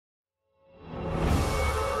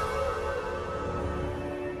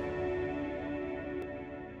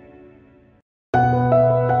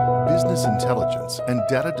business intelligence and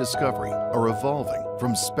data discovery are evolving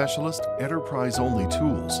from specialist enterprise-only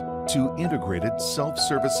tools to integrated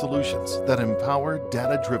self-service solutions that empower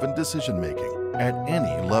data-driven decision-making at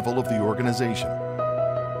any level of the organization.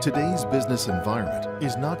 Today's business environment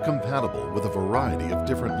is not compatible with a variety of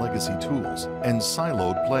different legacy tools and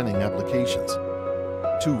siloed planning applications.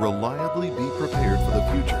 To reliably be prepared for the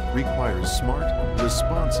future requires smart,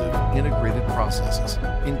 responsive, integrated processes,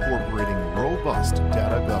 incorporating robust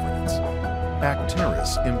data governance.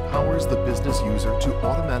 Acterys empowers the business user to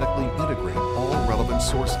automatically integrate all relevant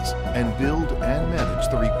sources and build and manage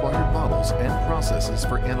the required models and processes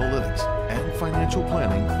for analytics and financial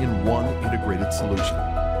planning in one integrated solution,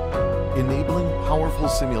 enabling powerful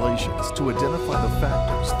simulations to identify the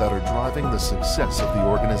factors that are driving the success of the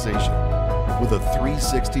organization with a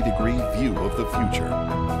 360-degree view of the future.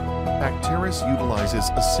 Acterys utilizes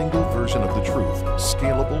a single version of the truth,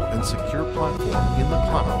 scalable and secure platform in the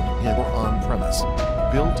cloud and or on-premise,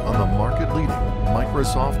 built on the market-leading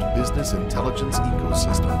Microsoft Business Intelligence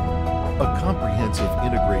ecosystem. A comprehensive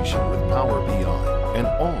integration with Power BI and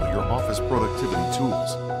all your office productivity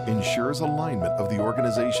tools ensures alignment of the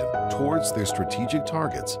organization towards their strategic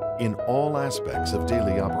targets in all aspects of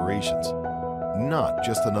daily operations, not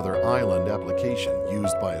just another island application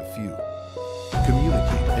used by a few.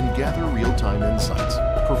 Communicate and gather real-time insights,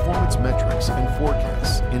 performance metrics and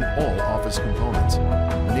forecasts in all Office components,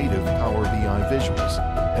 native Power BI visuals,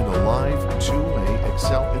 and a live two-way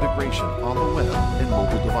Excel integration on the web and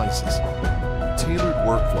mobile devices. Tailored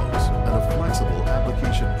workflows and a flexible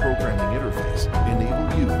application programming interface enable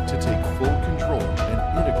you to take full control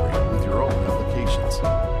and integrate with your own applications.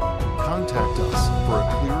 Contact us for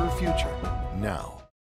a clearer future now.